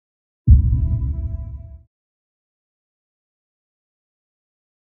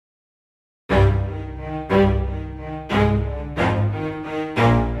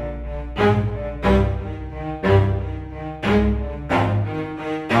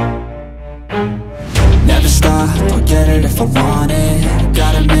stop, I'll get it if I want it.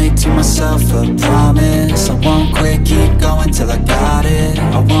 Gotta make to myself a promise. I won't quit, keep going till I got it.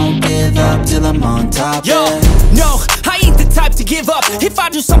 I won't give up till I'm on top. Yo, no, I ain't the type to give up. If I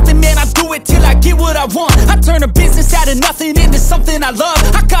do something, man, I do it till I get what I want. I turn a business out of nothing into something I love.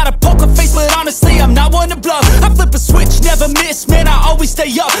 I got a poker face, but honestly, I'm not one to bluff. I flip a switch, never miss, man, I always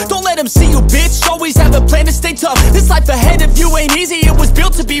stay up. Don't let them see you, bitch, always have a plan to stay tough. This life ahead of you ain't easy, it was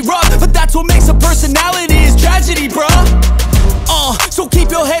built to be rough. But that's what makes a personality, is tragedy, bruh. So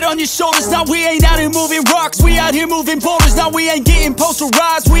keep your head on your shoulders. Now we ain't out here moving rocks, we out here moving boulders. Now we ain't getting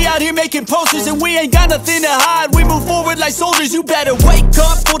posterized, we out here making posters. And we ain't got nothing to hide, we move forward like soldiers. You better wake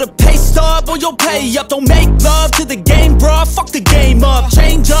up for the pay stub, or you'll pay up. Don't make love to the game, bruh, fuck the game up.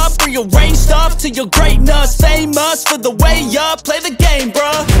 Change up, rearrange stuff to your greatness. Famous for the way up, play the game,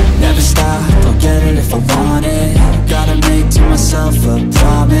 bruh. Never stop, I'll get it if I want it. Gotta make to myself a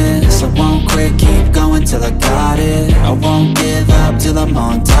promise. I won't quit, keep going till I got it. I won't give up till I'm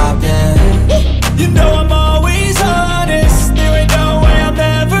on top, yeah. You know I'm always honest, there ain't no way I'm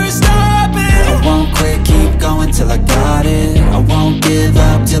ever stopping. I won't quit, keep going till I got it. I won't give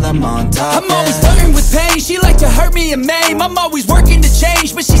up till I'm on top, I'm always flirting with pain, she like to hurt me and maim. I'm always working to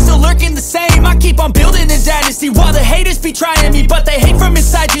change, but she's still lurking the same. I keep on building a dynasty while the haters be trying me. But they hate from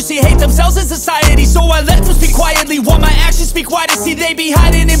inside, you see, hate themselves in society. So I let them speak quietly while my actions speak wider. See, they be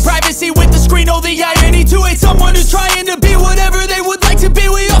hiding in privacy with the screen, oh the irony. To hate someone who's trying to be whatever they would like to be.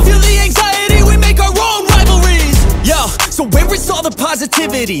 We all feel the anxiety, we make our own rivalries. Yo, so where is all the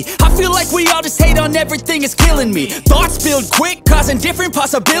positivity? I feel like we all just hate on everything, it's killing me. Thoughts build quick, causing different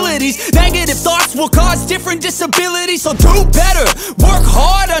possibilities. Negative thoughts will cause different disabilities. So do better, work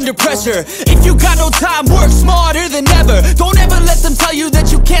hard under pressure. If you got no time, work smarter than ever. Don't ever let them tell you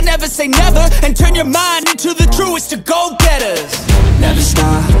that you can't never say never. And turn your mind into the truest of go-getters. Never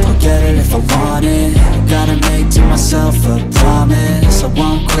stop, I'll get it if I want it. Gotta make to myself a promise. I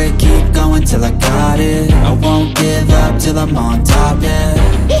won't quit, keep going till I got it. I won't give up till I'm on top, yeah.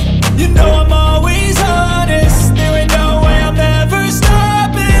 You know I'm always honest, there ain't no way I'm ever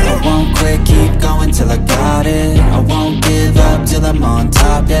stopping. I won't quit, keep going till I got it. I won't give up till I'm on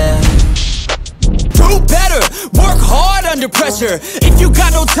top, yeah. Do better, work hard under pressure. If you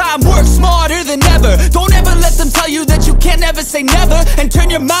got no time, work smarter than ever. Don't ever let them tell you that you can't never say never. And turn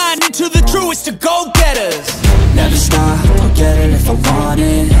your mind into the truest of go-getters. Never stop, I'll get it if I want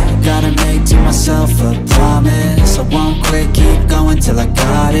it. Gotta make to myself a promise. I won't quit, keep going till I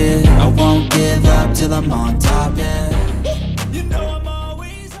got it. I won't give up till I'm on top, yeah.